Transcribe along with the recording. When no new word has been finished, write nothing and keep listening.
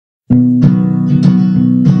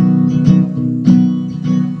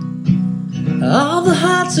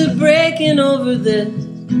hearts are breaking over this,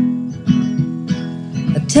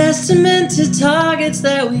 a testament to targets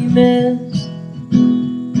that we missed.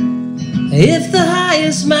 If the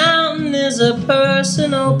highest mountain is a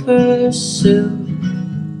personal pursuit,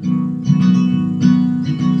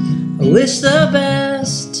 I wish the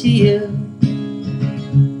best to you.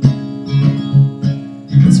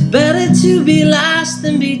 It's better to be last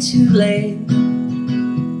than be too late.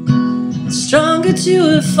 It's stronger to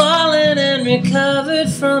have fallen and recovered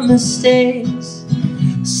from mistakes.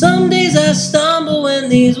 Some days I stumble when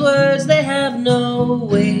these words, they have no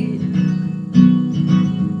weight,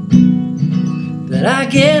 but I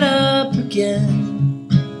get up again.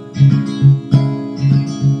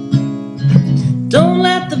 Don't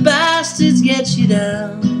let the bastards get you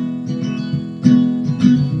down.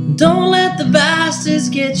 Don't let the bastards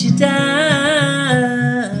get you down.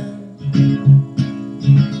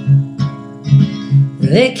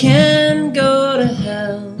 They can go to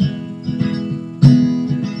hell,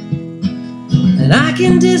 and I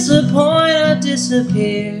can disappoint or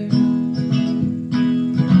disappear.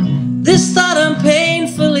 This thought I'm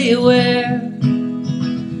painfully aware.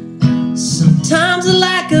 Sometimes the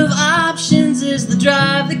lack of options is the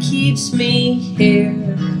drive that keeps me here.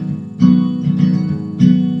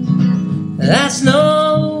 That's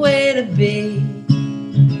no way to be.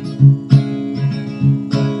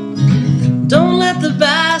 Don't let the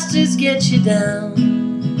bastards get you down.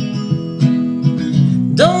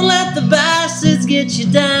 Don't let the bastards get you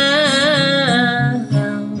down,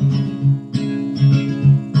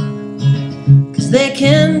 'cause they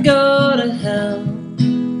can go